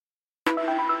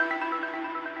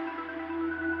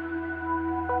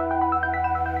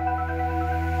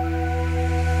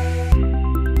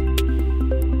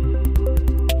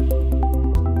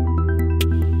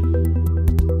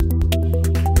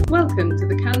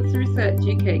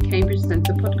CRUK Cambridge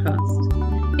Centre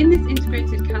podcast. In this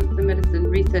Integrated Cancer Medicine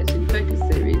Research in Focus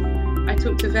series, I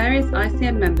talk to various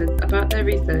ICM members about their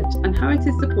research and how it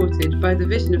is supported by the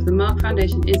vision of the Mark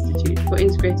Foundation Institute for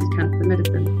Integrated Cancer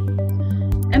Medicine.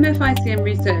 MFICM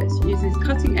research uses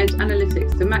cutting-edge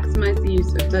analytics to maximise the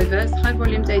use of diverse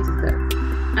high-volume datasets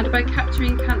and by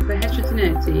capturing cancer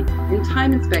heterogeneity in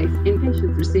time and space in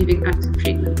patients receiving active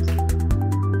treatment.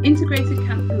 Integrated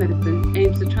cancer medicine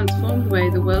aims to transform the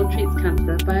way the world treats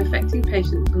cancer by affecting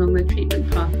patients along their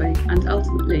treatment pathway and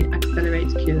ultimately accelerate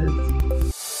cures.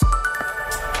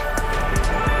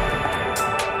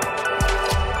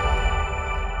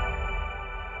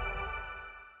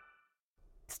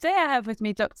 Today I have with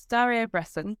me Dr Dario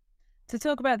Bressan to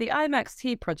talk about the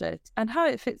IMAXT project and how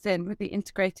it fits in with the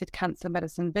Integrated Cancer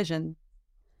Medicine vision.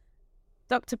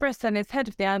 Dr Bressan is head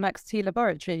of the IMAXT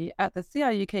Laboratory at the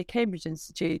CRUK Cambridge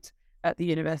Institute at the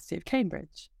University of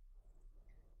Cambridge.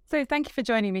 So thank you for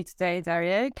joining me today,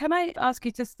 Dario. Can I ask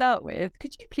you to start with,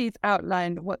 could you please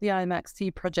outline what the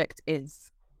IMAXT project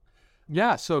is?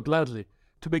 Yeah, so gladly.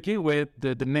 To begin with,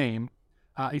 the name,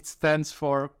 it stands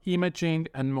for Imaging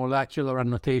and Molecular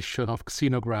Annotation of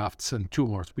Xenografts and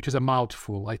Tumors, which is a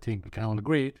mouthful, I think we can all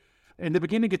agree. In the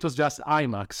beginning, it was just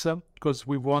IMAX, because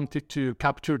we wanted to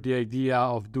capture the idea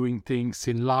of doing things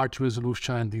in large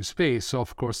resolution and in space. So,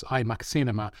 of course, IMAX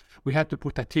Cinema. We had to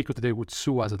put a ticket that they would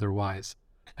sue us otherwise,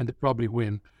 and they'd probably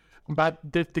win. But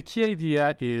the key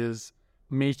idea is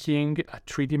making a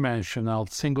three-dimensional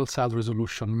single-cell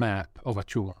resolution map of a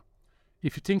tumor.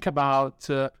 If you think about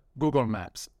Google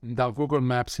Maps. Now, Google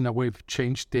Maps, in a way, have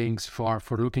changed things for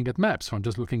looking at maps, from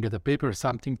just looking at a paper,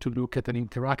 something to look at an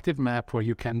interactive map where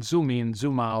you can zoom in,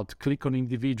 zoom out, click on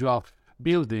individual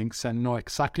buildings and know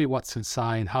exactly what's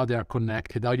inside, how they are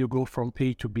connected, how you go from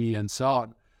A to B, and so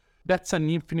on. That's an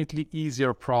infinitely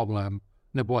easier problem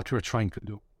than what we're trying to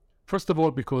do. First of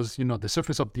all, because, the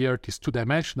surface of the Earth is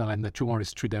two-dimensional and the tumor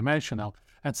is three-dimensional.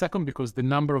 And second, because the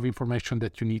number of information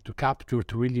that you need to capture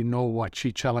to really know what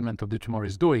each element of the tumor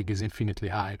is doing is infinitely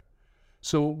high.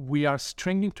 So we are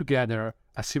stringing together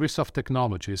a series of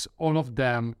technologies, all of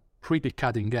them pretty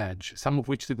cutting edge, some of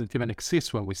which didn't even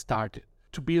exist when we started,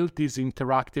 to build this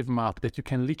interactive map that you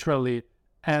can literally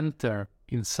enter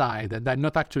inside. And I'm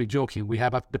not actually joking. We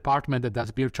have a department that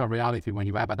does virtual reality when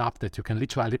you have an app that you can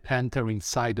literally enter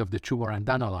inside of the tumor and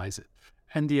analyze it.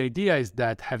 And the idea is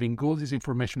that having all this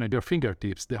information at your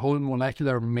fingertips, the whole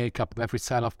molecular makeup of every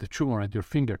cell of the tumor at your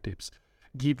fingertips,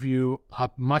 give you a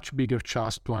much bigger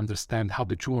chance to understand how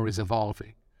the tumor is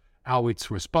evolving, how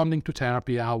it's responding to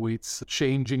therapy, how it's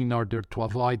changing in order to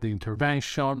avoid the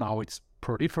intervention, how it's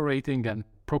proliferating and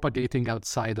propagating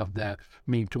outside of the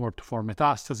main tumor to form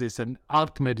metastasis. And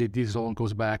ultimately, this all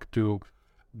goes back to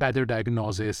better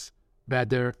diagnosis,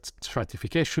 better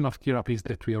stratification of therapies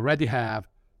that we already have,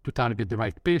 to target the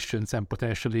right patients and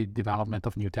potentially development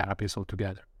of new therapies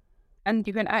altogether. And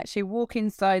you can actually walk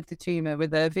inside the tumour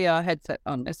with a VR headset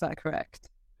on, is that correct?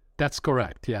 That's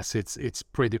correct, yes, it's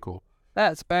pretty cool.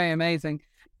 That's very amazing.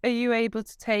 Are you able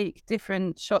to take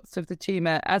different shots of the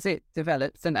tumour as it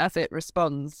develops and as it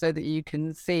responds so that you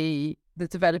can see the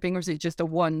developing, or is it just a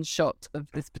one shot of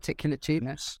this particular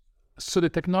tumour? So the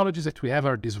technologies that we have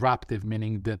are disruptive,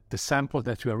 meaning that the sample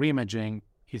that we are imaging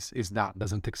is done,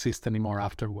 doesn't exist anymore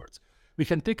afterwards. We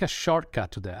can take a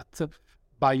shortcut to that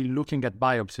by looking at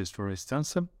biopsies, for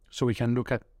instance. So we can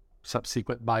look at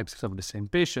subsequent biopsies of the same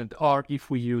patient, or if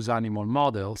we use animal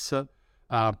models,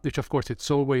 which of course it's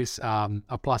always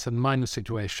a plus and minus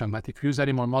situation, but if you use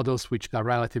animal models which are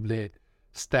relatively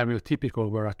stereotypical,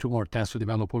 where a tumor tends to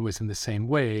develop always in the same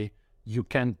way, you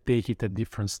can take it at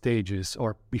different stages,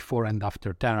 or before and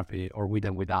after therapy, or with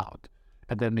and without,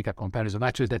 and then make a comparison.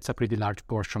 Actually, that's a pretty large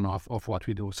portion of what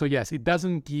we do. So yes, it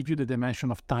doesn't give you the dimension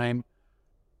of time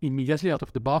immediately out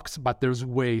of the box, but there's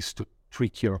ways to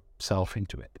trick yourself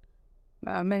into it.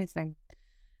 Amazing.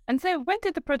 And so when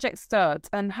did the project start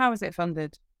and how is it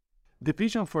funded? The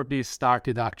vision for this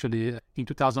started actually in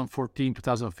 2014,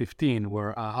 2015,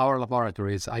 where our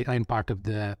laboratories, I'm part of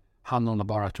the Hannon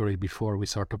laboratory before we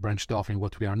sort of branched off in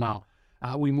what we are now.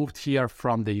 We moved here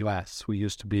from the US. We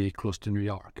used to be close to New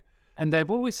York. And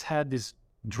I've always had this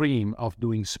dream of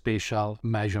doing spatial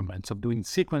measurements, of doing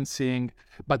sequencing,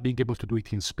 but being able to do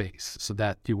it in space so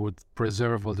that you would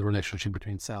preserve all the relationship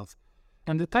between cells.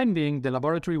 And the time being, the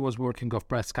laboratory was working on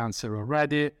breast cancer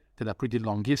already, did a pretty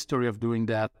long history of doing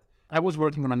that. I was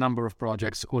working on a number of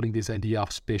projects holding this idea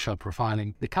of spatial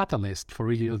profiling. The catalyst for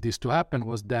really all this to happen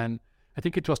was then, I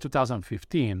think it was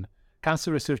 2015,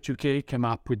 Cancer Research UK came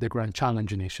up with the Grand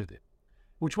Challenge Initiative,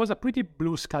 which was a pretty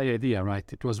blue sky idea, right?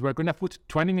 It was, we're going to put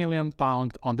 £20 million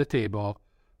on the table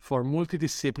for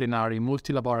multidisciplinary,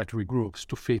 multi-laboratory groups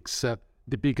to fix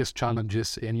the biggest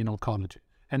challenges in oncology.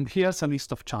 And here's a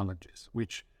list of challenges,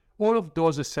 which all of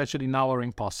those essentially now are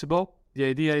impossible. The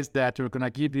idea is that we're going to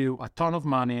give you a ton of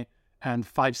money and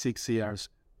 5-6 years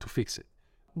to fix it.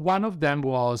 One of them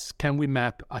was, can we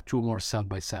map a tumor cell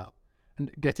by cell?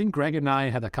 And I think Greg and I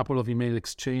had a couple of email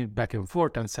exchange back and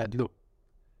forth and said, look,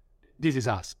 this is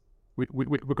us. We're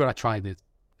going to try this.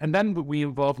 And then we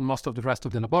involved most of the rest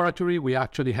of the laboratory. We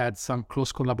actually had some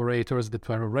close collaborators that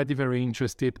were already very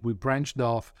interested. We branched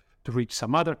off to reach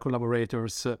some other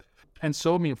collaborators. And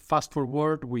so, fast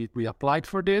forward, we applied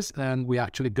for this, and we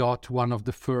actually got one of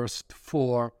the first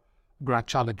 4 grant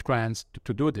challenge grants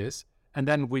to do this. And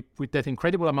then with that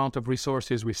incredible amount of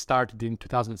resources, we started in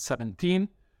 2017,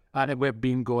 and we've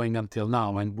been going until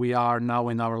now. And we are now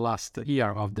in our last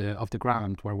year of the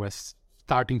grant, where we're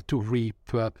starting to reap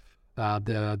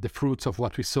the fruits of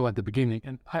what we saw at the beginning.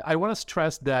 And I want to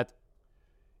stress that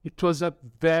it was a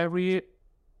very,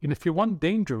 if you want,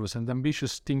 dangerous and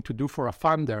ambitious thing to do for a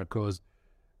funder, because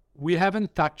we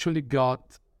haven't actually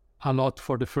got a lot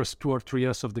for the first 2 or 3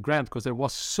 years of the grant, because there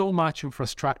was so much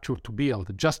infrastructure to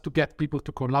build just to get people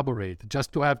to collaborate,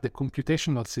 just to have the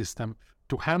computational system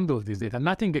to handle this data.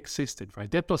 Nothing existed, right?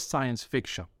 That was science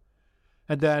fiction.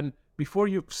 And then before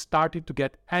you started to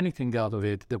get anything out of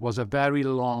it, there was a very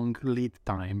long lead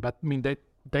time. But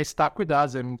they stuck with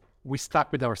us, and we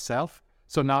stuck with ourselves.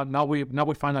 So now we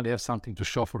finally have something to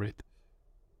show for it.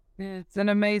 Yeah, it's an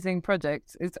amazing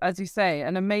project. It's, as you say,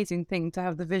 an amazing thing to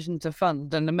have the vision to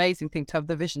fund, an amazing thing to have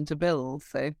the vision to build.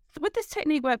 So would this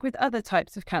technique work with other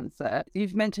types of cancer?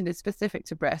 You've mentioned it's specific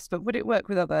to breast, but would it work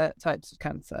with other types of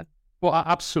cancer? Well,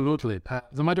 absolutely.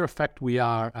 As a matter of fact, we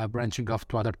are branching off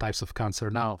to other types of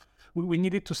cancer now. We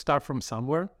needed to start from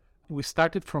somewhere. We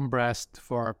started from breast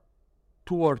for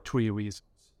 2 or 3 reasons.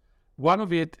 One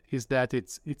of it is that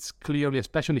it's clearly,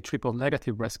 especially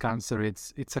triple-negative breast cancer,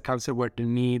 it's a cancer where the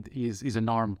need is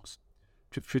enormous.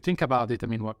 If you think about it,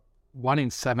 1 in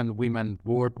 7 women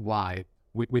worldwide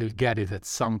will get it at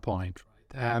some point,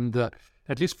 right? And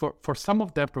at least for some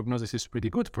of them, prognosis is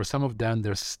pretty good. For some of them,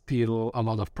 there's still a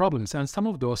lot of problems, and some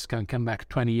of those can come back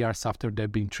 20 years after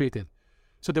they've been treated.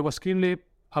 So there was clearly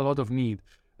a lot of need.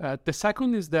 The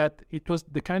second is that it was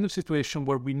the kind of situation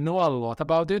where we know a lot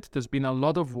about it. There's been a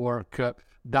lot of work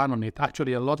done on it,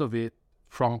 actually a lot of it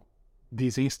from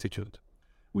this institute,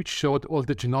 which showed all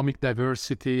the genomic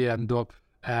diversity and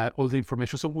all the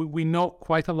information. So we know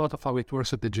quite a lot of how it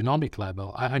works at the genomic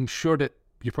level. I'm sure that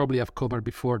you probably have covered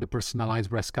before the Personalized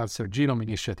Breast Cancer Genome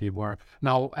Initiative, where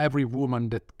now every woman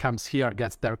that comes here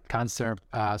gets their cancer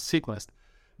sequenced.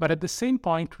 But at the same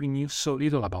point, we knew so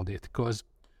little about it, because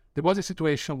there was a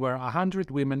situation where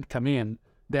 100 women come in,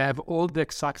 they have all the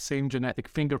exact same genetic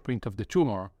fingerprint of the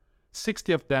tumor.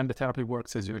 60 of them, the therapy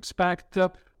works as you expect.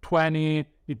 20,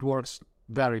 it works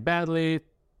very badly.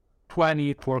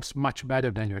 20, it works much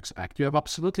better than you expect. You have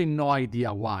absolutely no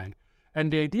idea why.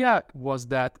 And the idea was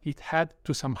that it had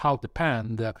to somehow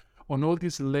depend on all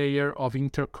this layer of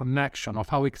interconnection of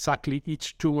how exactly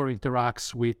each tumor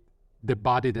interacts with the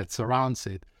body that surrounds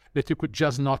it, that you could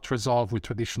just not resolve with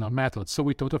traditional methods. So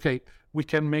we thought, okay, we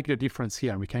can make the difference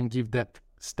here. We can give that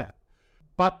step.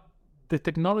 But the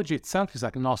technology itself is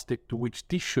agnostic to which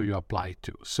tissue you apply it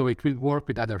to. So it will work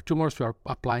with other tumors. We are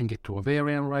applying it to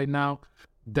ovarian right now.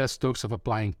 There's talks of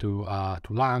applying to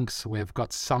lungs. We've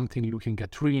got something looking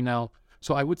at renal.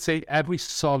 So I would say every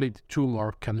solid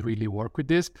tumor can really work with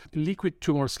this. Liquid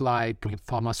tumors like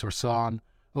lymphomas or so on,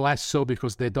 less so,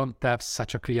 because they don't have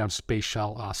such a clear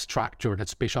spatial structure that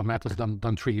spatial methods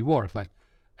don't really work. Like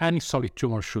any solid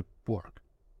tumor should work.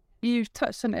 You've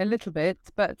touched on it a little bit,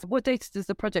 but what data does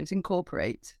the project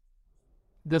incorporate?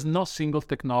 There's no single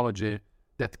technology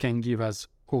that can give us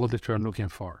all that we're looking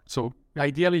for. So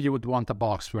ideally, you would want a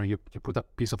box where you put a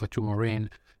piece of a tumor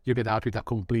in, you get out with a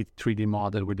complete 3D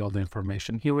model with all the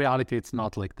information. In reality, it's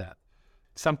not like that.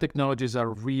 Some technologies are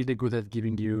really good at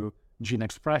giving you gene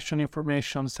expression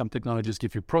information. Some technologies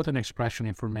give you protein expression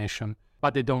information,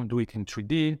 but they don't do it in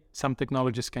 3D. Some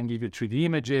technologies can give you 3D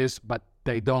images, but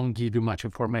they don't give you much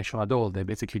information at all. They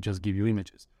basically just give you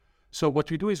images. So what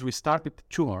we do is we start with the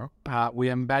tumor. We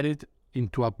embed it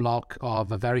into a block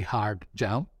of a very hard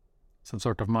gel, some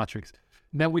sort of matrix.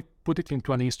 Then we put it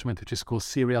into an instrument which is called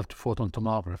serial photon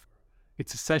tomography.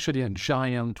 It's essentially a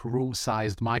giant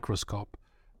room-sized microscope,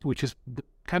 which is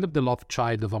kind of the love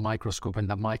child of a microscope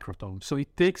and a microtome. So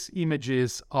it takes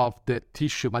images of the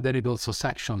tissue, but then it also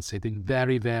sections it in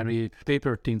very, very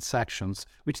paper-thin sections,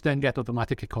 which then get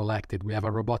automatically collected. We have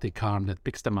a robotic arm that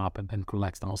picks them up and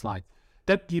collects them on slides.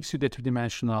 That gives you the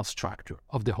two-dimensional structure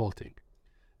of the whole thing.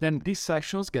 Then these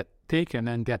sections get taken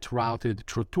and get routed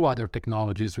through two other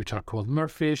technologies, which are called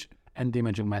MERFISH and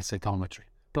imaging mass cytometry,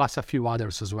 plus a few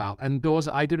others as well. And those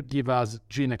either give us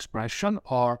gene expression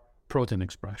or protein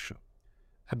expression.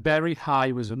 A very high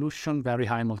resolution, very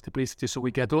high multiplicity, so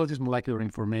we get all this molecular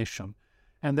information.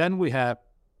 And then we have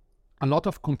a lot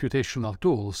of computational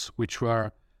tools which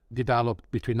were developed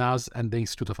between us and the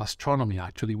Institute of Astronomy.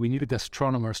 Actually, we needed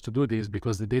astronomers to do this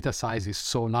because the data size is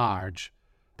so large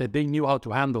that they knew how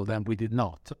to handle them. We did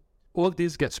not. All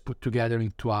this gets put together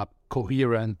into a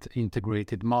coherent,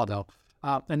 integrated model.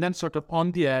 And then sort of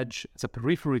on the edge, as a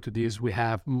periphery to this, we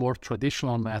have more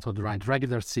traditional method, right?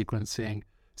 Regular sequencing,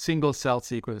 single-cell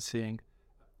sequencing.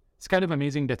 It's kind of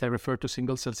amazing that I refer to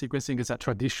single-cell sequencing as a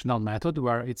traditional method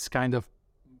where it's kind of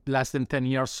less than 10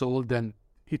 years old and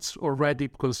it's already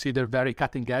considered very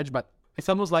cutting edge, but it's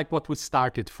almost like what we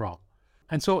started from.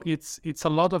 And so it's a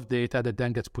lot of data that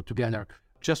then gets put together.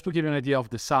 Just to give you an idea of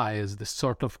the size, the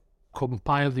sort of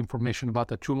compiled information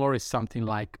about a tumor is something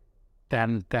like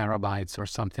 10 terabytes or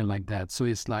something like that. So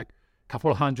it's like a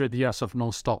couple hundred years of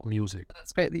non-stop music.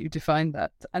 That's great that you defined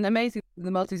that. And amazing the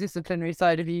multidisciplinary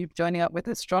side of you joining up with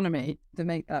astronomy to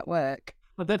make that work.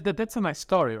 Well, that's a nice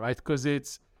story, right? Because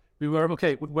we're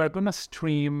going to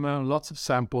stream lots of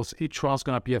samples. Each one's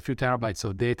going to be a few terabytes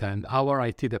of data. And our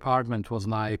IT department was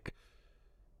like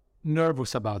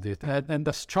nervous about it. And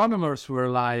astronomers were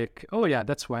like, oh yeah,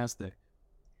 that's Wednesday.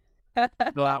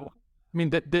 Well, I mean,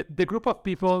 the group of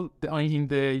people in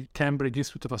the Cambridge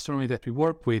Institute of Astronomy that we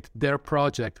work with, their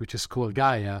project, which is called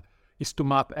Gaia, is to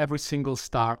map every single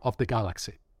star of the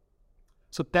galaxy.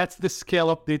 So that's the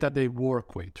scale of data they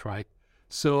work with, right?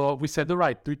 So we said, all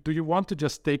right, do you want to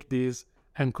just take this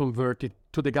and convert it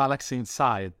to the galaxy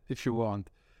inside, if you want?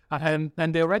 And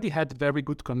they already had very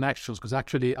good connections, because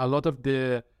actually a lot of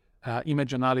the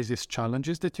image analysis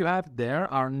challenges that you have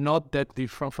there are not that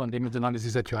different from the image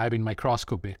analysis that you have in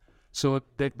microscopy. So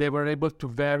they were able to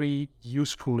very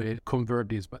usefully convert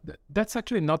this. But that's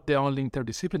actually not the only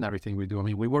interdisciplinary thing we do. I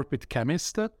mean, we work with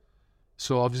chemists.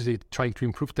 So obviously trying to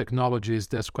improve technologies,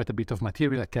 there's quite a bit of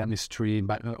material chemistry,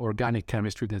 but organic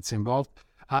chemistry that's involved.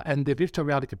 And the virtual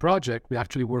reality project, we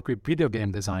actually work with video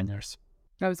game designers.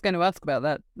 I was going to ask about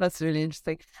that. That's really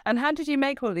interesting. And how did you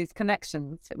make all these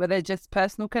connections? Were they just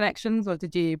personal connections, or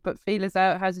did you put feelers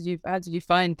out? How did you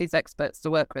find these experts to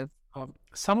work with?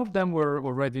 Some of them were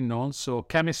already known. So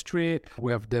chemistry,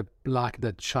 we have the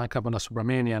Shankar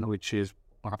Subramanian, which is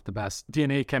one of the best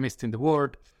DNA chemists in the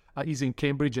world. He's in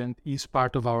Cambridge and he's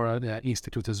part of our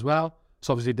institute as well.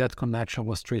 So obviously that connection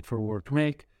was straightforward to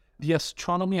make. The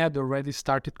astronomy had already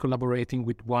started collaborating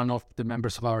with one of the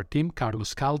members of our team,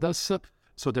 Carlos Caldas.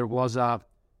 So there was a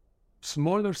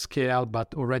smaller scale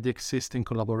but already existing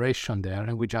collaboration there,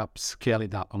 and we just scaled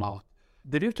it up a lot.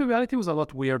 The virtual reality was a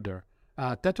lot weirder.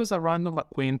 That was a random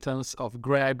acquaintance of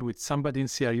Greg with somebody in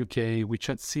CRUK, which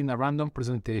had seen a random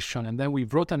presentation, and then we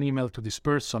wrote an email to this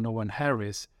person, Owen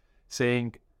Harris,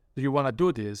 saying, do you want to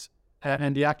do this?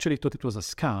 And he actually thought it was a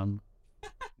scam.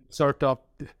 Sort of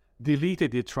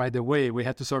deleted it right away. We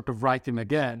had to sort of write him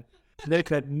again. They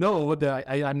said, no,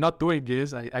 I'm not doing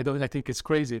this. I think it's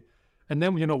crazy. And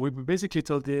then, we basically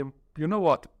told him, you know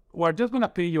what? We're just going to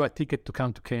pay you a ticket to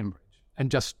come to Cambridge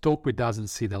and just talk with us and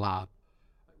see the lab.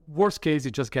 Worst case,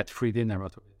 you just get free dinner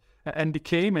out of it. And he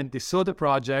came and they saw the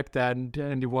project and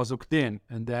he was hooked in.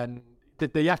 And then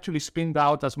they actually spinned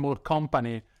out a small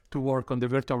company to work on the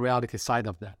virtual reality side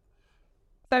of that.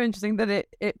 So interesting that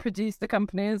it produced the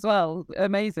company as well.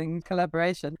 Amazing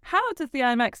collaboration. How does the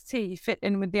IMAXT fit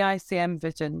in with the ICM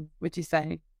vision, would you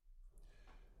say?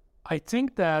 I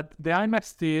think that the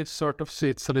IMAXT sort of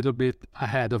sits a little bit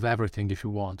ahead of everything, if you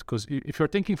want, because if you're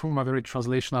thinking from a very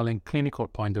translational and clinical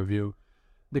point of view,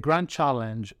 the grand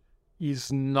challenge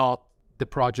is not the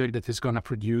project that is going to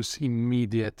produce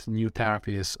immediate new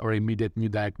therapies or immediate new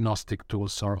diagnostic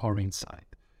tools or insight.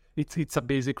 It's a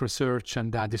basic research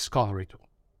and a discovery tool.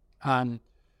 And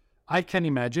I can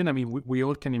imagine, we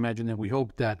all can imagine, and we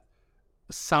hope that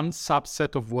some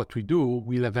subset of what we do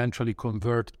will eventually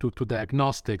convert to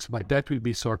diagnostics, but that will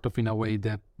be sort of in a way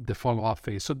the follow-up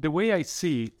phase. So the way I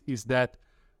see it is that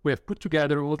we have put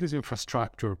together all this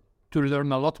infrastructure to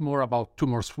learn a lot more about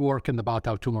tumors work and about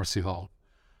how tumors evolve.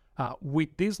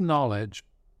 With this knowledge,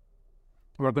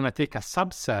 we're going to take a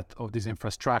subset of this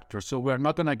infrastructure. So we're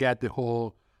not going to get the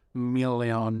whole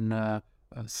million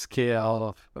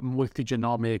scale,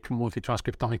 multi-genomic,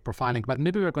 multi-transcriptomic profiling, but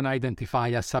maybe we're going to identify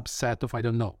a subset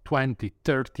of, 20,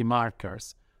 30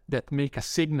 markers that make a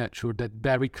signature that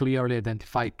very clearly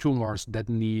identify tumors that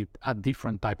need a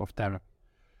different type of therapy.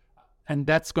 And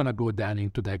that's going to go down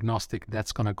into diagnostic,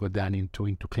 that's going to go down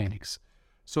into clinics.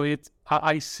 So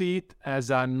I see it as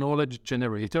a knowledge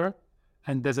generator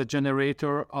and as a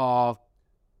generator of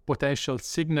potential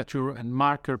signature and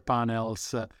marker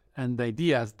panels and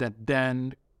ideas that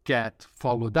then get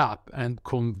followed up and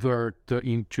convert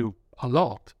into a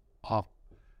lot of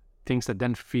things that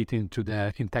then fit into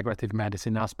the integrative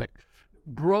medicine aspect.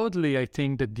 Broadly, I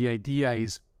think that the idea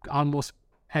is almost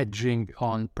edging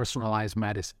on personalized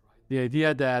medicine. The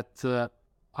idea that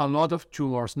a lot of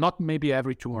tumors, not maybe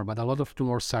every tumor, but a lot of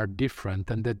tumors are different,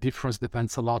 and the difference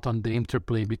depends a lot on the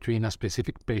interplay between a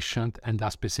specific patient and a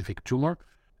specific tumor.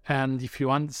 And if you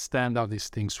understand how these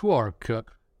things work,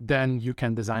 then you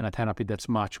can design a therapy that's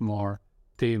much more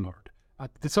tailored.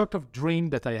 The sort of dream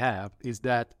that I have is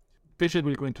that patient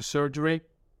will go into surgery,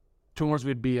 tumors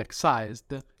will be excised,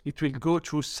 it will go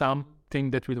through something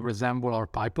that will resemble our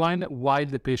pipeline while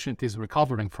the patient is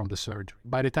recovering from the surgery.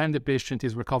 By the time the patient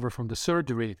is recovered from the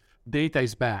surgery, data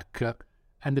is back,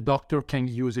 and the doctor can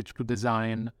use it to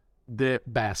design the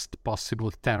best possible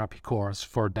therapy course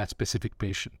for that specific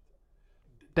patient.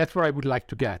 That's where I would like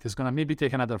to get. It's going to maybe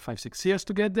take another 5-6 years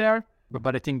to get there,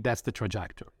 but I think that's the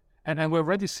trajectory. And we're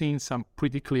already seeing some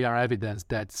pretty clear evidence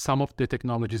that some of the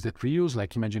technologies that we use,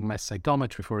 like imaging mass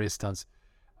cytometry, for instance,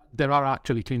 there are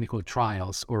actually clinical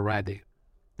trials already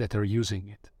that are using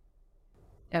it.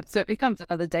 Yeah, so it becomes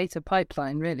another data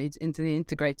pipeline, really, into the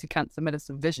integrated cancer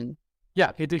medicine vision.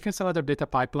 Yeah, it becomes another data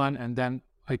pipeline, and then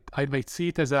I might see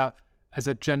it as a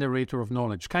generator of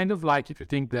knowledge. Kind of like if you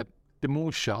think that the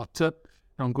moonshot,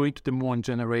 going to the moon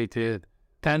generated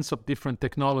tens of different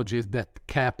technologies that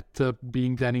kept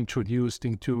being then introduced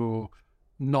into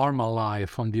normal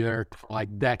life on the Earth for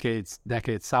like decades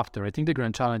after. I think the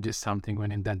grand challenge is something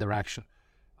going in that direction.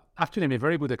 Actually, a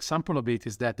very good example of it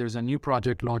is that there's a new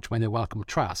project launched by the Wellcome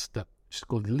Trust, which is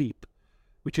called LEAP,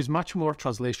 which is much more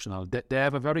translational. They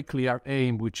have a very clear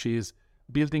aim, which is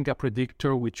building a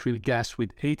predictor which will guess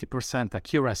with 80%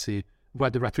 accuracy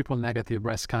whether a triple-negative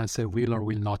breast cancer will or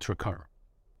will not recur.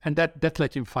 And that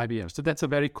led in 5 years. So that's a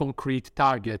very concrete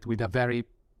target with a very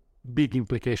big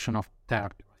implication of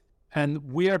therapy.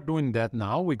 And we are doing that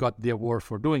now. We got the award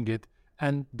for doing it.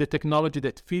 And the technology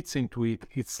that fits into it,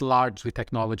 it's largely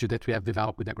technology that we have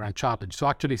developed with the Grand Challenge. So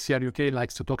actually, CRUK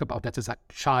likes to talk about that as a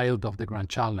child of the Grand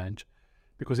Challenge,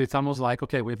 because it's almost like,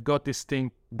 okay, we've got this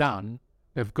thing done.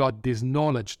 We've got this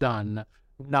knowledge done.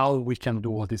 Now we can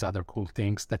do all these other cool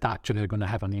things that actually are going to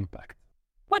have an impact.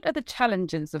 What are the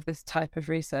challenges of this type of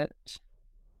research?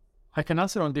 I can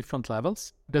answer on different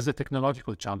levels. There's the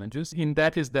technological challenges. In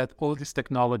that is that all these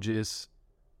technologies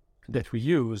that we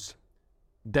use,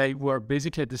 they were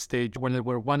basically at the stage when there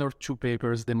were 1 or 2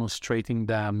 papers demonstrating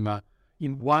them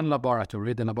in one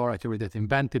laboratory, the laboratory that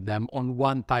invented them, on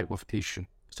one type of tissue.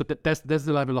 So that's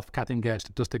the level of cutting edge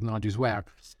that those technologies were.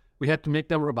 We had to make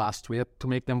them robust. We had to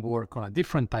make them work on a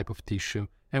different type of tissue,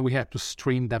 and we had to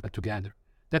string them together.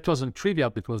 That wasn't trivial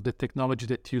because the technology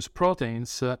that used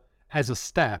proteins as a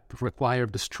step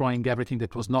required destroying everything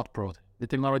that was not protein. The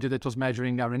technology that was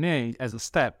measuring RNA as a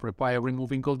step required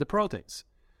removing all the proteins.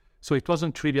 So it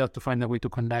wasn't trivial to find a way to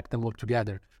connect them all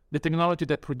together. The technology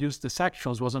that produced the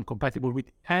sections wasn't compatible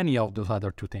with any of those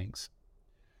other 2 things.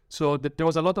 So there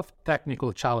was a lot of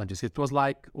technical challenges. It was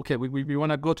like, okay, we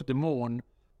want to go to the moon.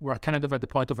 We're kind of at the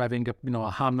point of having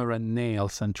a hammer and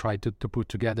nails and try to put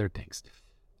together things.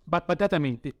 But that, I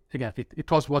mean,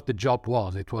 it was what the job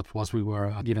was. It was what we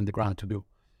were given the grant to do.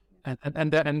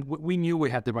 And we knew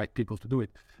we had the right people to do it.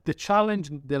 The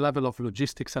challenge, the level of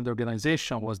logistics and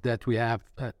organization was that we have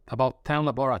about 10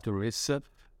 laboratories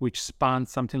which span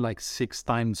something like 6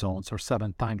 time zones or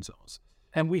 7 time zones.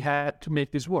 And we had to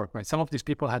make this work, right? Some of these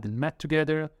people hadn't met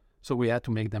together, so we had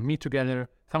to make them meet together.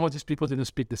 Some of these people didn't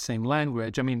speak the same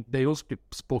language. I mean, they all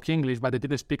spoke English, but they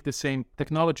didn't speak the same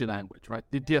technology language, right?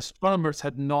 The astronomers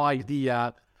had no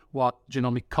idea what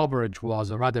genomic coverage was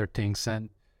or other things. And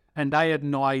I had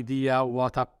no idea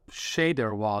what a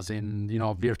shader was in,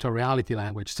 virtual reality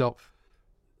language. So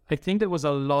I think there was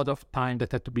a lot of time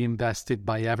that had to be invested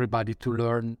by everybody to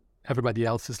learn everybody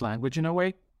else's language in a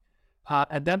way.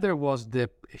 And then there was the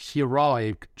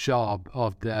heroic job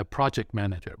of the project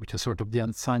manager, which is sort of the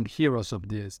unsung heroes of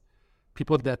this.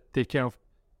 People that take care of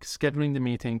scheduling the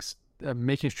meetings,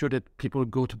 making sure that people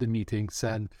go to the meetings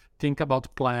and think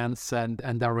about plans and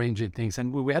arranging things.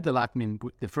 And we had the luck. I mean,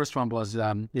 the first one was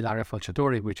Ilaria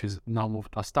Falciatori, which is now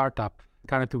moved to a startup.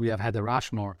 Currently, we have Heather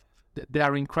Rushmore. They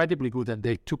are incredibly good, and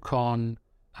they took on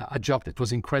a job that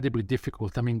was incredibly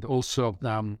difficult. I mean, also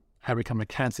Erica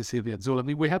McKenzie, Sylvia Zul. I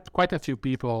mean, we had quite a few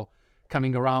people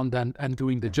coming around and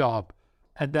doing the job.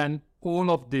 And then all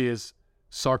of this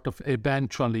sort of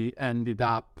eventually ended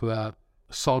up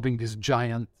solving this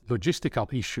giant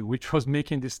logistical issue, which was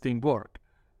making this thing work.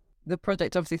 The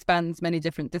project obviously spans many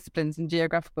different disciplines and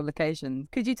geographical locations.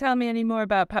 Could you tell me any more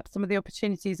about perhaps some of the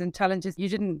opportunities and challenges you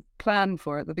didn't plan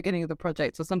for at the beginning of the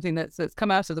project, or something that's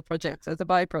come out of the project as a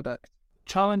byproduct?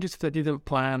 Challenges that I didn't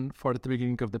plan for at the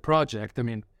beginning of the project. I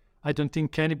mean, I don't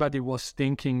think anybody was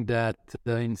thinking that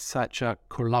in such a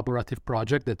collaborative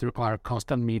project that requires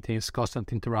constant meetings,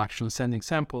 constant interaction, sending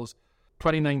samples,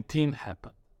 2019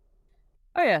 happened.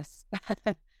 Oh, yes.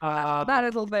 That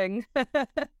little thing.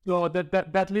 So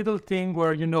that little thing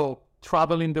where,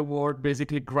 traveling the world,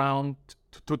 basically ground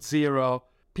to zero.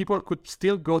 People could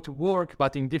still go to work,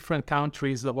 but in different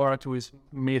countries, laboratories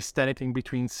missed anything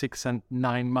between 6 and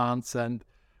 9 months, and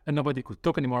nobody could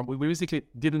talk anymore. We basically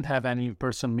didn't have any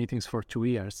in-person meetings for 2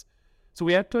 years. So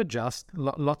we had to adjust,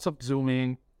 lots of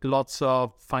Zooming, lots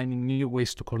of finding new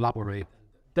ways to collaborate.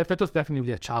 That was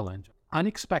definitely a challenge.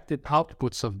 Unexpected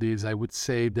outputs of this, I would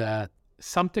say that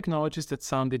some technologies that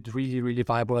sounded really, really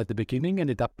viable at the beginning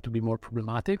ended up to be more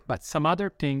problematic, but some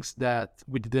other things that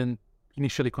we didn't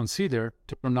initially consider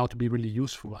turned out to be really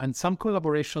useful. And some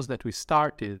collaborations that we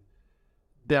started,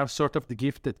 they are sort of the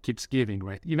gift that keeps giving,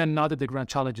 right? Even now that the grand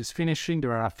challenge is finishing,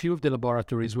 there are a few of the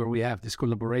laboratories where we have these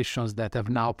collaborations that have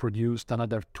now produced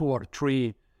another 2 or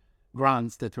 3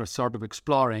 grants that we're sort of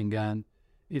exploring. And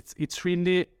it's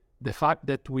really the fact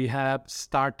that we have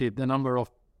started a number of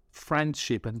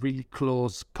friendship and really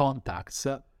close contacts,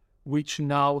 which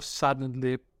now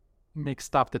suddenly make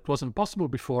stuff that wasn't possible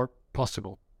before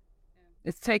possible.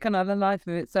 It's taken on a life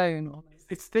of its own. Almost.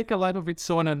 It's taken a life of its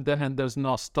own, and there's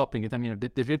no stopping it. I mean,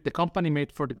 the company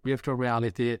made for the virtual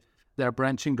reality, they're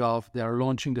branching off, they're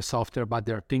launching the software, but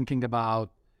they're thinking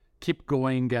about keep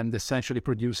going and essentially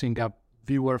producing a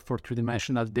viewer for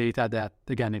three-dimensional data that,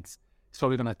 again, it's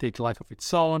probably going to take a life of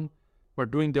its own. We're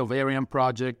doing the ovarian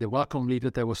project, the welcome lead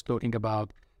that I was talking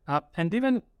about. And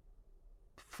even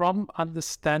from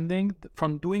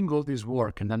doing all this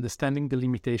work and understanding the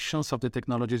limitations of the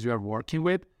technologies we are working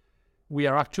with, we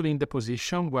are actually in the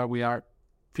position where we are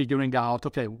figuring out,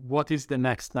 okay, what is the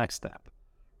next step,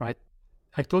 right?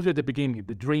 I told you at the beginning,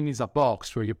 the dream is a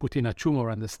box where you put in a tumor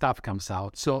and the stuff comes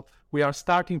out. So we are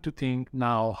starting to think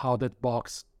now how that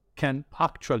box can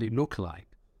actually look like,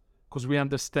 because we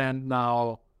understand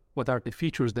now what are the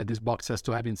features that this box has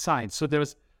to have inside. So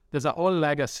there's a whole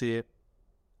legacy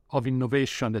of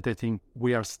innovation that I think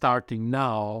we are starting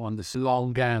now on this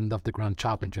long end of the grand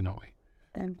challenge in a way.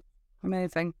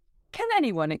 Amazing. Can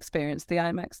anyone experience the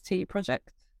IMAXT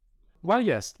project? Well,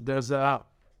 yes, there's a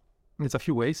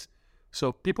few ways.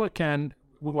 So we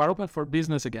are open for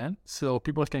business again, so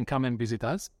people can come and visit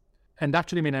us. And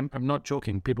actually, I mean, I'm not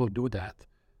joking, people do that.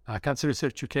 Cancer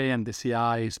Research UK and the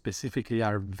CI specifically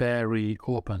are very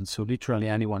open. So literally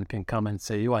anyone can come and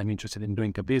say, I'm interested in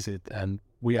doing a visit, and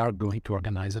we are going to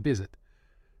organize a visit.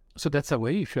 So that's a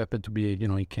way if you happen to be,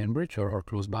 in Cambridge or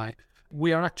close by.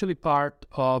 We are actually part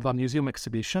of a museum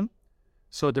exhibition.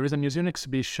 So there is a museum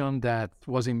exhibition that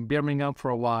was in Birmingham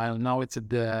for a while. Now it's at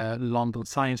the London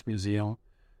Science Museum,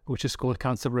 which is called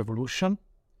Cancer Revolution,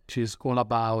 which is all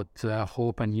about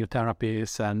hope and new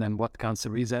therapies and what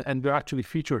cancer is. And we're actually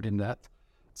featured in that.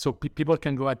 So people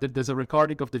can go there's a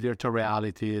recording of the virtual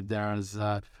reality. There's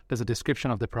a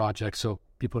description of the project, so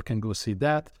people can go see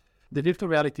that. The virtual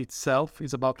reality itself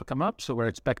is about to come up, so we're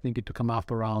expecting it to come up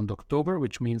around October,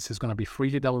 which means it's going to be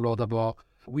freely downloadable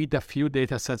with a few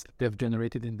data sets that they've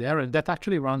generated in there. And that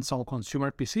actually runs on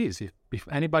consumer PCs. If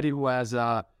anybody who has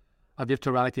a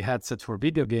virtual reality headset for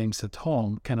video games at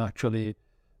home can actually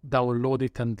download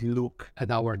it and look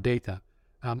at our data.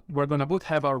 We're going to both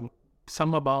have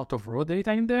some amount of raw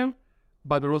data in there,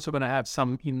 but we're also going to have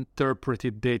some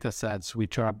interpreted data sets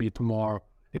which are a bit more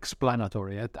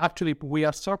explanatory. Actually, we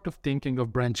are sort of thinking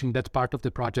of branching that part of the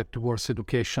project towards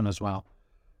education as well,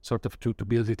 sort of to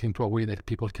build it into a way that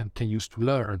people can use to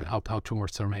learn how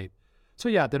tumors are made. So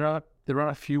yeah, there are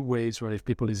a few ways where if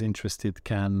people is interested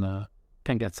can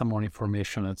get some more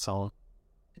information and so on.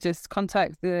 Just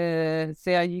contact the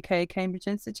CRUK Cambridge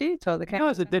Institute or the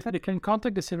Cambridge they can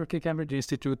contact the CRUK Cambridge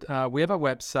Institute. We have a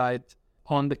website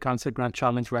on the Cancer Grand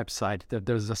Challenge website.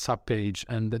 There's a sub-page,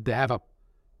 and they have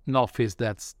an office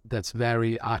that's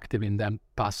very active in them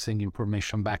passing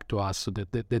information back to us so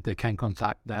that they can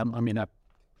contact them. I mean,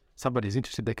 somebody's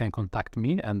interested, they can contact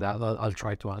me, and I'll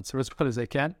try to answer as well as I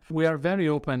can. We are very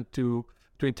open to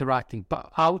interacting, but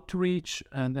outreach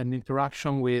and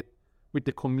interaction with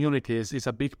the communities is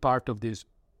a big part of this.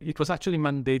 It was actually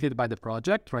mandated by the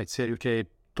project, right? CRUK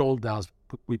told us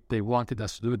they wanted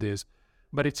us to do this,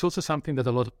 but it's also something that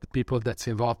a lot of the people that's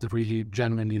involved really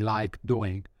genuinely like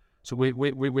doing. So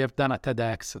we have done a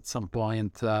TEDx at some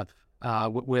point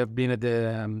We have been at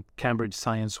the Cambridge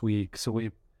Science Week. So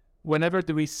whenever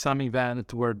there is some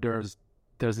event where there's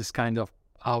this kind of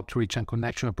outreach and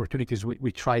connection opportunities,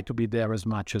 we try to be there as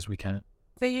much as we can.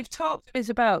 So you've talked a bit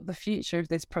about the future of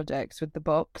this project with the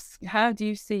box. How do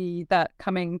you see that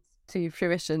coming to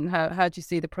fruition? How do you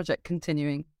see the project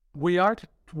continuing? We are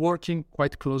working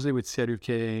quite closely with CRUK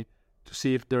to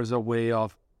see if there's a way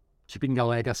of keeping a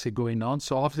legacy going on.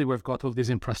 So obviously we've got all this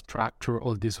infrastructure,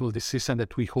 all this system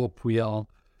that we hope will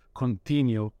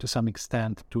continue to some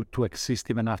extent to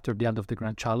exist even after the end of the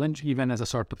Grand Challenge, even as a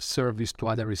sort of service to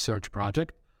other research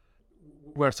projects.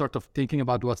 We're sort of thinking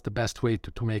about what's the best way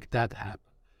to make that happen.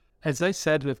 As I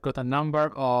said, we've got a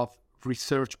number of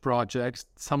research projects,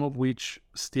 some of which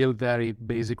still very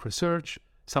basic research,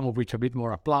 some of which are a bit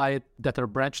more applied, that are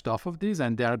branched off of this,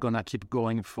 and they're going to keep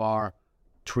going for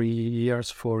 3 years,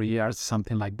 4 years,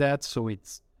 something like that. So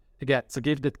it's a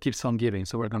gift that keeps on giving.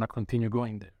 So we're going to continue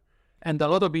going there. And a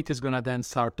lot of it is going to then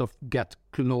sort of get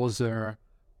closer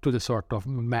to the sort of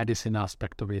medicine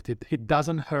aspect of it. It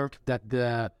doesn't hurt that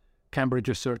the Cambridge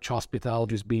Research Hospital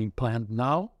is being planned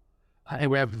now. And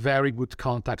we have very good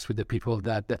contacts with the people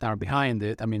that are behind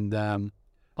it. I mean, the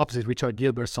opposite, Richard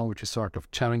Gilbertson, which is sort of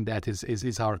chairing that,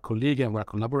 is our colleague, and we're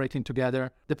collaborating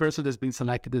together. The person that's been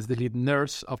selected as the lead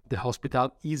nurse of the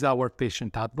hospital is our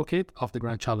patient advocate of the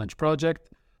Grand Challenge project.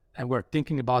 And we're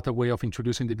thinking about a way of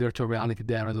introducing the virtual reality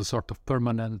there as a sort of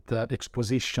permanent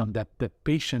exposition that the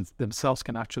patients themselves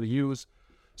can actually use.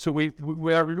 So we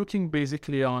are looking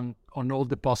basically on all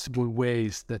the possible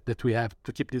ways that we have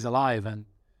to keep this alive.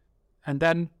 And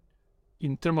then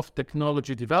in terms of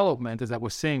technology development, as I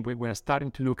was saying, we're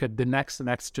starting to look at the next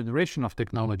generation of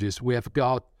technologies. We have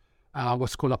got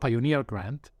what's called a Pioneer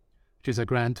Grant, which is a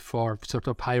grant for sort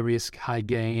of high-risk,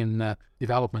 high-gain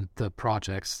development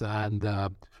projects. And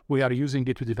we are using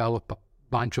it to develop a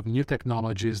bunch of new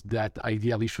technologies that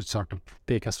ideally should sort of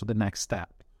take us to the next step.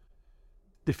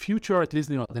 The future, at least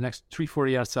the next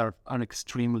 3-4 years, are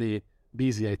extremely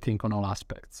busy, I think, on all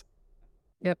aspects.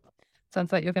 Yep.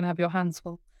 Sounds like you're going to have your hands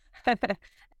full.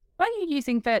 Are you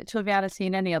using virtual reality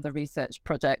in any other research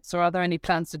projects, or are there any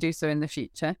plans to do so in the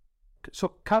future?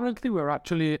 So currently we're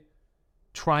actually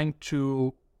trying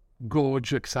to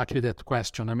gauge exactly that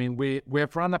question. I mean, we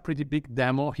have run a pretty big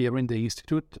demo here in the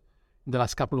Institute in the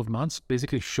last couple of months,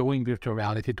 basically showing virtual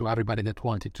reality to everybody that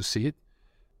wanted to see it.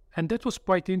 And that was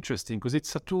quite interesting because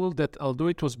it's a tool that, although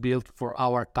it was built for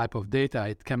our type of data,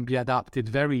 it can be adapted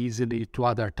very easily to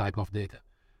other type of data.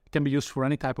 It can be used for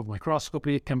any type of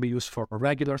microscopy. It can be used for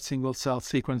regular single-cell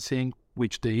sequencing,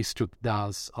 which the Institute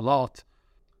does a lot.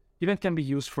 Even can be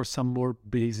used for some more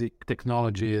basic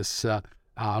technologies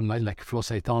like flow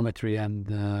cytometry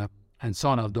and so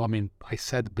on. Although, I mean, I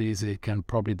said basic, and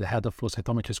probably the head of flow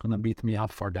cytometry is going to beat me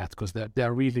up for that because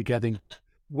they're really getting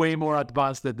way more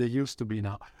advanced than they used to be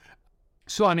now.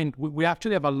 So, I mean, we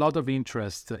actually have a lot of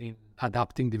interest in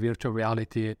adapting the virtual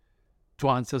reality to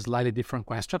answer slightly different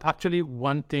questions. Actually,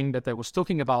 one thing that I was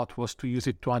talking about was to use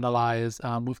it to analyze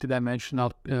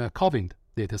multidimensional COVID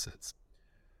datasets,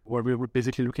 where we were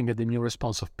basically looking at the immune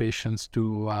response of patients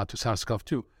to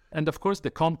SARS-CoV-2. And of course,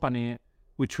 the company,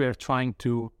 which we are trying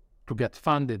to get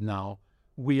funded now,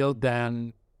 will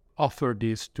then offer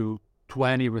this to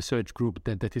any research group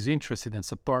that is interested and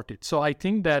support it. So I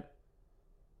think that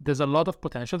there's a lot of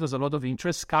potential, there's a lot of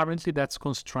interest. Currently, that's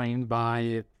constrained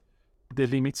by the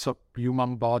limits of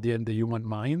human body and the human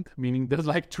mind, meaning there's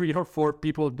like 3 or 4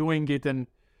 people doing it and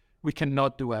we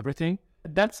cannot do everything.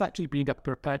 That's actually being a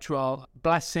perpetual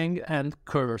blessing and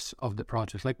curse of the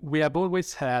project. Like, we have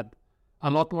always had a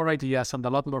lot more ideas and a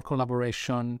lot more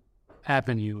collaboration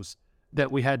avenues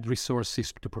that we had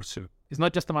resources to pursue. It's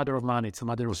not just a matter of money, it's a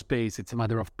matter of space, it's a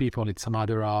matter of people, it's a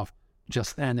matter of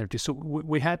just energy. So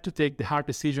we had to take the hard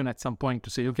decision at some point to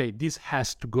say, okay, this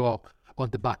has to go on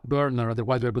the back burner,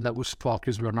 otherwise we're going to lose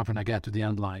focus, we're not going to get to the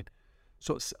end line.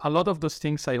 So a lot of those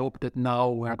things I hope that now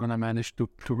we're going to manage to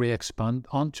re-expand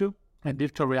onto, and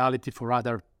virtual reality for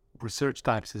other research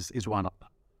types is one of them.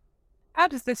 How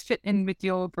does this fit in with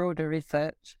your broader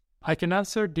research? I can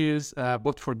answer this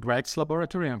both for Greg's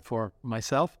laboratory and for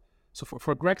myself. So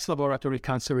for Greg's laboratory,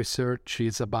 cancer research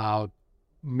is about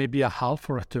maybe a half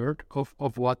or a third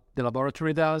of what the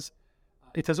laboratory does.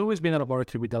 It has always been a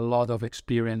laboratory with a lot of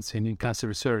experience in cancer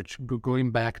research,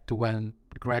 going back to when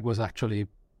Greg was actually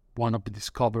one of the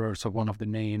discoverers of one of the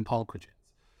main oncogenes.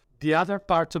 The other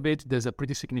part of it, there's a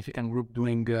pretty significant group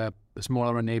doing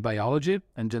small RNA biology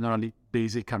and generally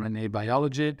basic RNA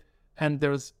biology. And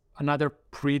there's another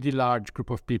pretty large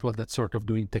group of people that's sort of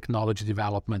doing technology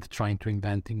development, trying to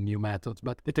inventing new methods.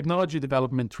 But the technology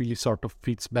development really sort of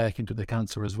fits back into the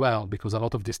cancer as well, because a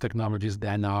lot of these technologies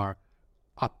then are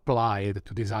applied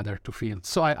to these other two fields.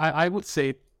 So I would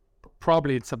say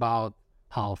probably it's about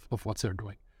half of what they're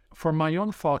doing. For my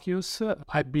own focus,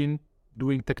 I've been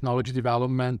doing technology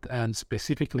development and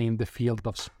specifically in the field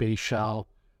of spatial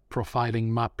profiling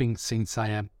mapping since I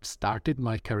have started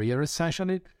my career,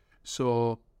 essentially.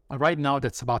 So right now,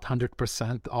 that's about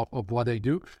 100% of what I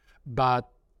do. But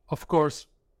of course,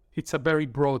 it's a very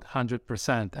broad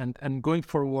 100%. And going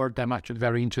forward, I'm actually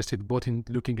very interested both in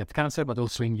looking at cancer, but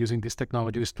also in using these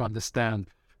technologies to understand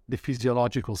the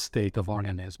physiological state of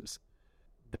organisms.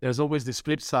 There's always this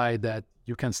flip side that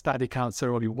you can study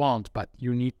cancer all you want, but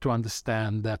you need to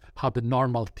understand how the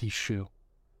normal tissue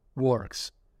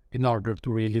works in order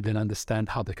to really then understand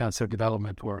how the cancer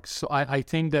development works. So I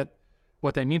think that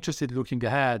what I'm interested in looking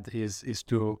ahead is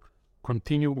to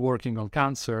continue working on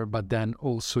cancer, but then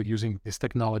also using these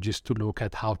technologies to look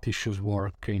at how tissues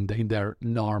work in their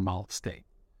normal state.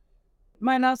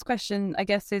 My last question, I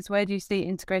guess, is where do you see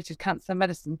integrated cancer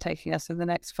medicine taking us in the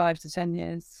next 5 to 10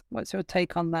 years? What's your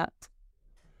take on that?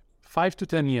 5 to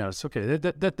 10 years. Okay,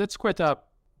 that's quite a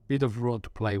bit of room to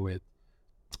play with.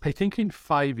 I think in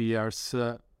 5 years,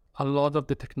 a lot of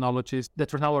the technologies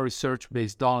that are now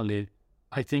research-based only,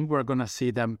 I think we're going to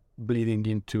see them bleeding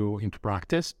into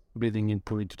practice, bleeding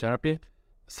into therapy.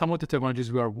 Some of the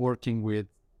technologies we are working with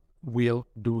will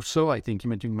do so. I think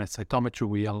imaging mass cytometry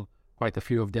will. Quite a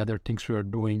few of the other things we are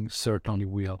doing certainly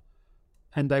will.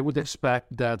 And I would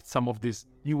expect that some of these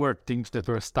newer things that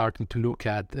we're starting to look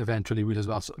at eventually will as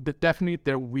well. So definitely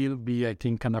there will be, I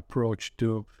think, an approach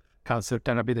to cancer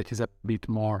therapy that is a bit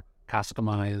more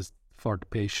customized for the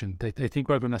patient. I think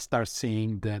we're going to start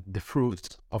seeing the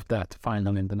fruits of that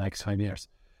finally in the next 5 years.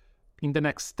 In the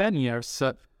next 10 years,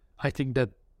 I think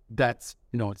that's,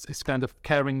 it's kind of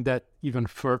carrying that even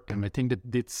further. I think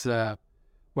that it's...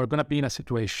 we're going to be in a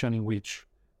situation in which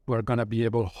we're going to be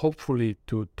able, hopefully,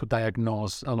 to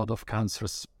diagnose a lot of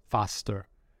cancers faster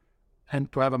and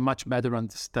to have a much better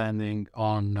understanding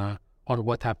on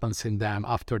what happens in them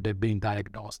after they've been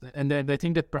diagnosed. And then I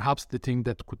think that perhaps the thing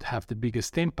that could have the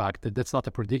biggest impact, that's not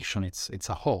a prediction, it's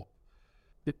a hope.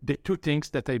 The two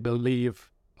things that I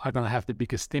believe are going to have the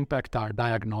biggest impact are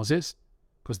diagnosis,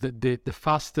 because the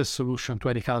fastest solution to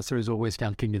any cancer is always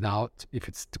yanking it out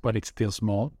when it's still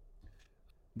small.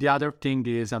 The other thing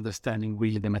is understanding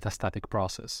really the metastatic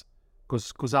process,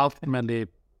 because ultimately,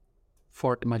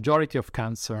 for the majority of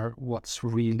cancer, what's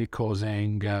really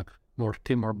causing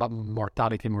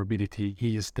mortality, morbidity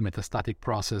is the metastatic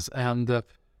process. And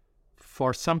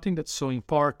for something that's so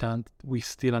important, we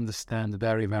still understand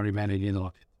very, very, very little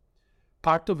of it.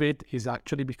 Part of it is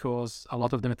actually because a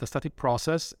lot of the metastatic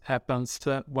process happens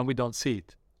when we don't see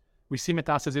it. We see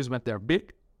metastases when they're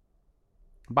big.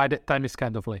 By that time, it's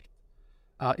kind of late.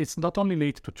 It's not only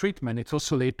late to treatment, it's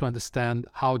also late to understand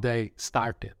how they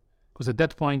started, because at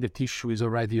that point, the tissue is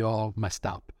already all messed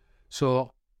up.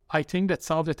 So I think that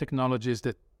some of the technologies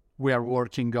that we are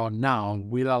working on now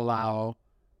will allow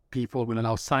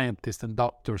scientists and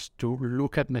doctors to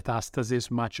look at metastases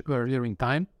much earlier in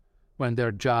time when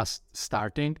they're just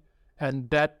starting. And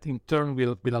that in turn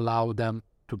will allow them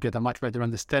to get a much better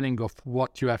understanding of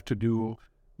what you have to do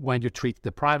when you treat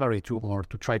the primary tumor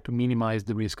to try to minimize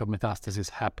the risk of metastasis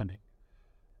happening.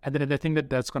 And then I think that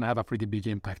that's going to have a pretty big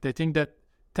impact. I think that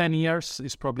 10 years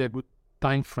is probably a good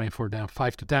time frame for them,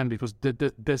 5 to 10, because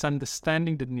there's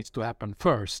understanding that needs to happen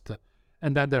first,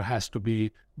 and then there has to be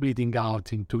bleeding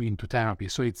out into therapy.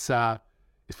 So it's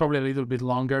probably a little bit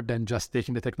longer than just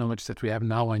taking the technologies that we have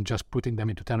now and just putting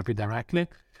them into therapy directly.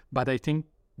 But I think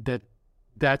that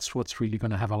that's what's really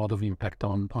going to have a lot of impact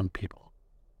on people.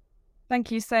 Thank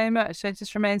you so much. It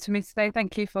just remains for me to say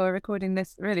thank you for recording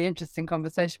this really interesting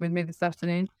conversation with me this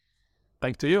afternoon.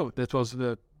 Thanks to you. That was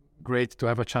great to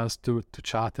have a chance to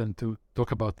chat and to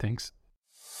talk about things.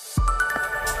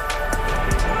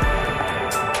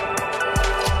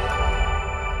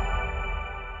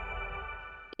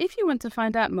 If you want to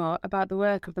find out more about the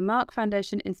work of the Mark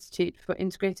Foundation Institute for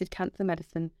Integrated Cancer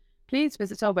Medicine, please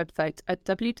visit our website at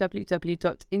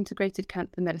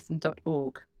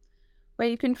www.integratedcancermedicine.org. where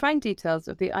you can find details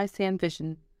of the ICM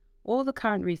vision, all the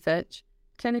current research,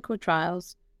 clinical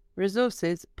trials,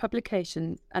 resources,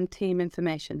 publications, and team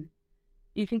information.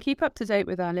 You can keep up to date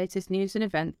with our latest news and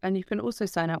events, and you can also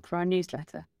sign up for our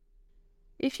newsletter.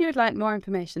 If you would like more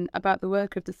information about the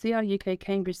work of the CRUK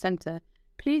Cambridge Centre,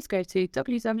 please go to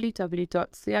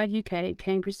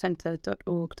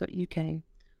www.crukcambridgecentre.org.uk,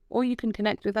 or you can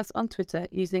connect with us on Twitter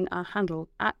using our handle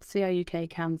 @CRUK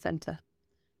Cam Centre.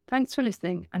 Thanks for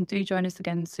listening, and do join us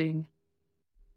again soon.